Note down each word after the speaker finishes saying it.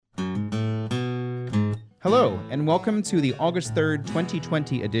Hello, and welcome to the August 3rd,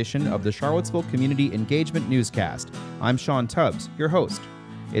 2020 edition of the Charlottesville Community Engagement Newscast. I'm Sean Tubbs, your host.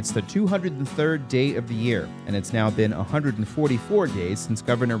 It's the 203rd day of the year, and it's now been 144 days since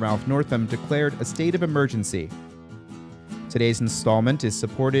Governor Ralph Northam declared a state of emergency. Today's installment is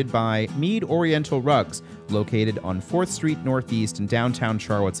supported by Mead Oriental Rugs, located on 4th Street Northeast in downtown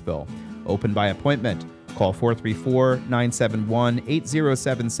Charlottesville. Open by appointment. Call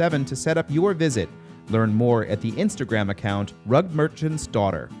 434-971-8077 to set up your visit. Learn more at the Instagram account Rug Merchant's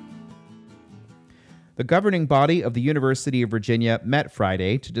Daughter. The governing body of the University of Virginia met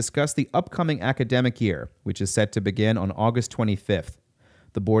Friday to discuss the upcoming academic year, which is set to begin on August 25th.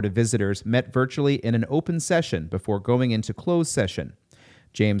 The Board of Visitors met virtually in an open session before going into closed session.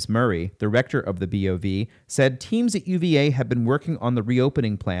 James Murray, the rector of the BOV, said teams at UVA have been working on the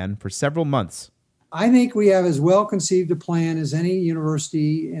reopening plan for several months. I think we have as well conceived a plan as any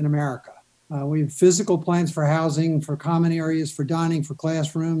university in America. We have physical plans for housing, for common areas, for dining, for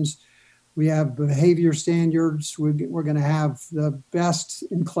classrooms. We have behavior standards. We're going to have the best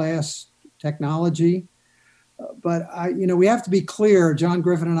in class technology. But we have to be clear. John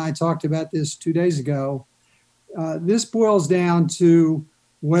Griffin and I talked about this 2 days ago. This boils down to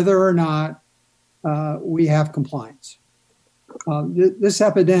whether or not we have compliance. This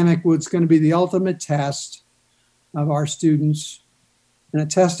epidemic was going to be the ultimate test of our students and a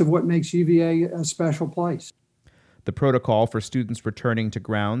test of what makes UVA a special place. The protocol for students returning to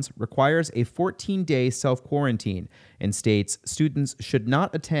grounds requires a 14-day self-quarantine and states students should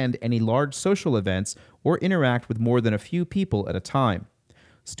not attend any large social events or interact with more than a few people at a time.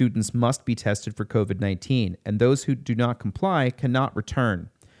 Students must be tested for COVID-19, and those who do not comply cannot return.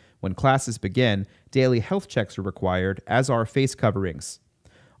 When classes begin, daily health checks are required, as are face coverings.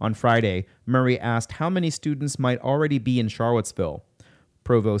 On Friday, Murray asked how many students might already be in Charlottesville.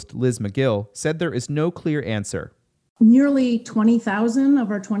 Provost Liz McGill said there is no clear answer. Nearly 20,000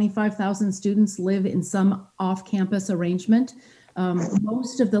 of our 25,000 students live in some off-campus arrangement.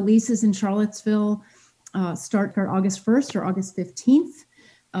 Most of the leases in Charlottesville start August 1st or August 15th.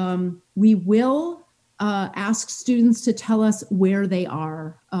 We will ask students to tell us where they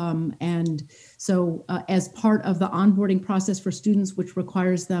are. And so as part of the onboarding process for students, which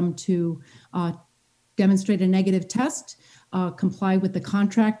requires them to demonstrate a negative test, comply with the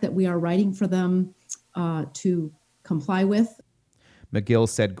contract that we are writing for them to comply with. McGill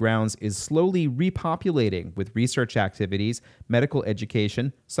said grounds is slowly repopulating with research activities, medical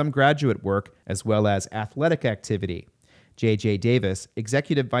education, some graduate work, as well as athletic activity. J.J. Davis,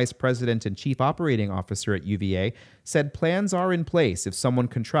 Executive Vice President and Chief Operating Officer at UVA, said plans are in place if someone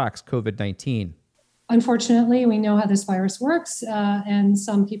contracts COVID-19. Unfortunately, we know how this virus works, and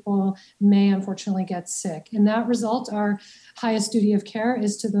some people may unfortunately get sick. In that result, our highest duty of care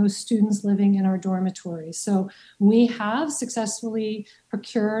is to those students living in our dormitories. So we have successfully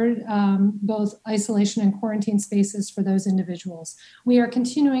procured both isolation and quarantine spaces for those individuals. We are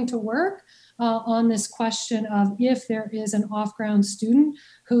continuing to work on this question of if there is an off-ground student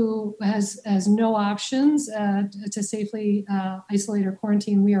who has no options to safely isolate or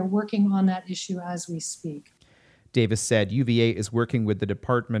quarantine. We are working on that issue as we speak. Davis said UVA is working with the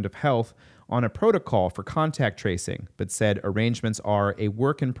Department of Health on a protocol for contact tracing, but said arrangements are a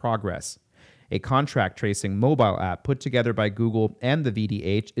work in progress. A contract tracing mobile app put together by Google and the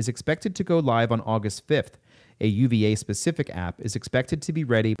VDH is expected to go live on August 5th. A UVA-specific app is expected to be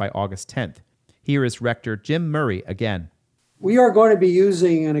ready by August 10th. Here is Rector Jim Murray again. We are going to be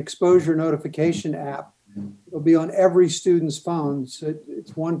using an exposure notification app. It'll be on every student's phones.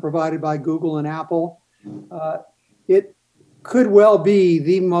 It's one provided by Google and Apple. It could well be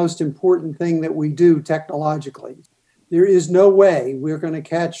the most important thing that we do technologically. There is no way we're going to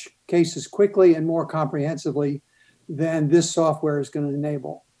catch cases quickly and more comprehensively than this software is going to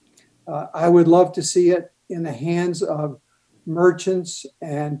enable. I would love to see it in the hands of merchants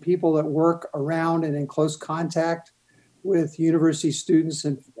and people that work around and in close contact with university students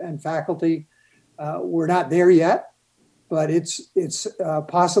and faculty. We're not there yet, but it's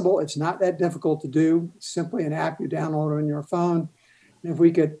possible. It's not that difficult to do. It's simply an app you download on your phone. And if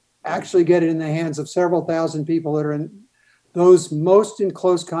we could actually get it in the hands of several thousand people that are in those most in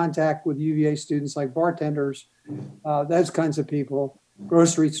close contact with UVA students, like bartenders, those kinds of people,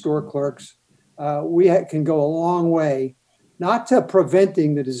 grocery store clerks, we can go a long way, not to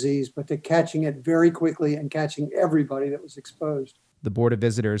preventing the disease, but to catching it very quickly and catching everybody that was exposed. The Board of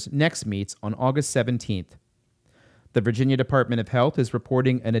Visitors next meets on August 17th. The Virginia Department of Health is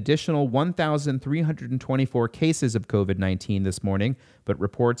reporting an additional 1,324 cases of COVID-19 this morning, but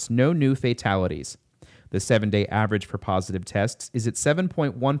reports no new fatalities. The 7-day average for positive tests is at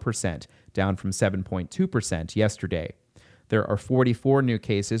 7.1%, down from 7.2% yesterday. There are 44 new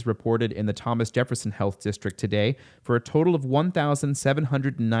cases reported in the Thomas Jefferson Health District today, for a total of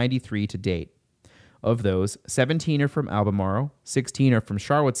 1,793 to date. Of those, 17 are from Albemarle, 16 are from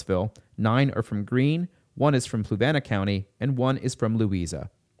Charlottesville, 9 are from Greene, 1 is from Fluvanna County, and 1 is from Louisa.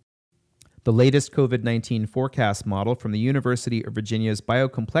 The latest COVID-19 forecast model from the University of Virginia's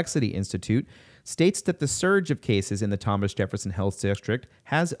Biocomplexity Institute states that the surge of cases in the Thomas Jefferson Health District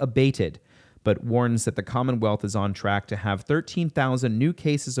has abated, but warns that the Commonwealth is on track to have 13,000 new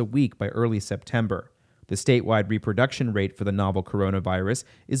cases a week by early September. The statewide reproduction rate for the novel coronavirus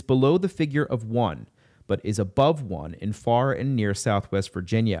is below the figure of 1, but is above 1 in far and near Southwest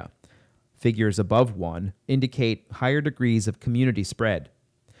Virginia. Figures above 1 indicate higher degrees of community spread.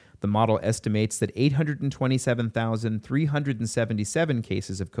 The model estimates that 827,377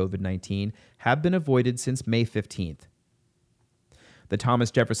 cases of COVID-19 have been avoided since May 15th. The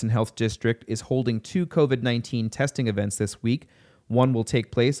Thomas Jefferson Health District is holding 2 COVID-19 testing events this week. One will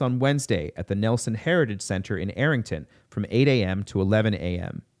take place on Wednesday at the Nelson Heritage Center in Arrington from 8 a.m. to 11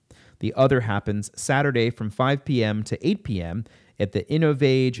 a.m. The other happens Saturday from 5 p.m. to 8 p.m. at the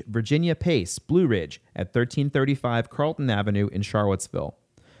Innovage Virginia Pace Blue Ridge at 1335 Carlton Avenue in Charlottesville.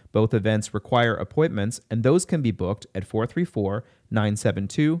 Both events require appointments, and those can be booked at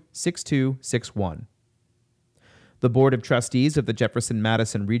 434-972-6261. The Board of Trustees of the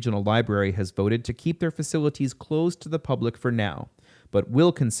Jefferson-Madison Regional Library has voted to keep their facilities closed to the public for now, but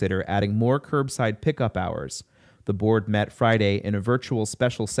will consider adding more curbside pickup hours. The board met Friday in a virtual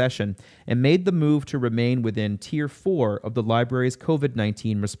special session and made the move to remain within Tier 4 of the library's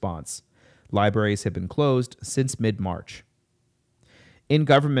COVID-19 response. Libraries have been closed since mid-March. In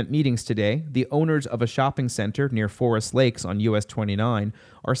government meetings today, the owners of a shopping center near Forest Lakes on US 29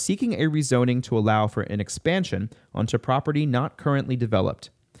 are seeking a rezoning to allow for an expansion onto property not currently developed.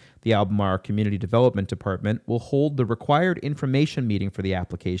 The Albemarle Community Development Department will hold the required information meeting for the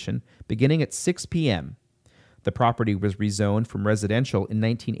application beginning at 6 p.m. The property was rezoned from residential in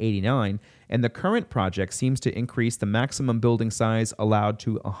 1989, and the current project seems to increase the maximum building size allowed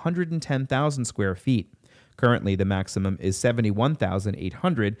to 110,000 square feet. Currently, the maximum is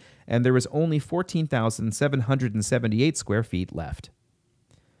 71,800, and there is only 14,778 square feet left.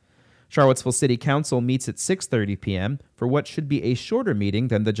 Charlottesville City Council meets at 6:30 p.m. for what should be a shorter meeting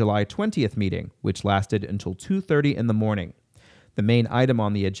than the July 20th meeting, which lasted until 2:30 in the morning. The main item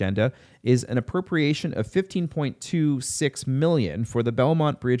on the agenda is an appropriation of $15.26 million for the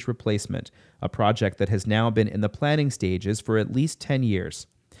Belmont Bridge replacement, a project that has now been in the planning stages for at least 10 years.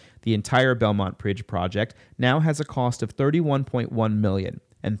 The entire Belmont Bridge project now has a cost of $31.1 million,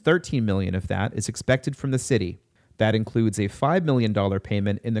 and $13 million of that is expected from the city. That includes a $5 million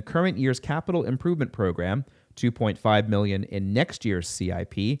payment in the current year's capital improvement program, $2.5 million in next year's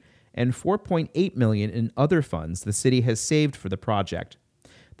CIP, and $4.8 million in other funds the city has saved for the project.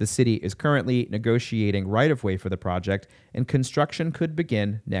 The city is currently negotiating right-of-way for the project, and construction could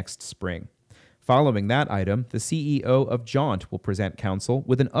begin next spring. Following that item, the CEO of Jaunt will present council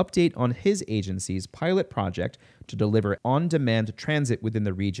with an update on his agency's pilot project to deliver on-demand transit within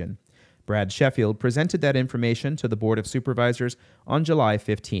the region. Brad Sheffield presented that information to the Board of Supervisors on July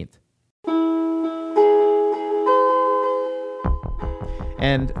 15th.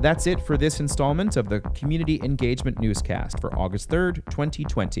 And that's it for this installment of the Community Engagement Newscast for August 3rd,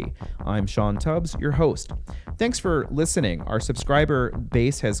 2020. I'm Sean Tubbs, your host. Thanks for listening. Our subscriber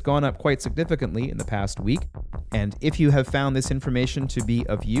base has gone up quite significantly in the past week. And if you have found this information to be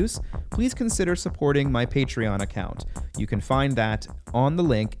of use, please consider supporting my Patreon account. You can find that on the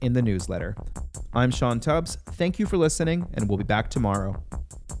link in the newsletter. I'm Sean Tubbs. Thank you for listening, and we'll be back tomorrow.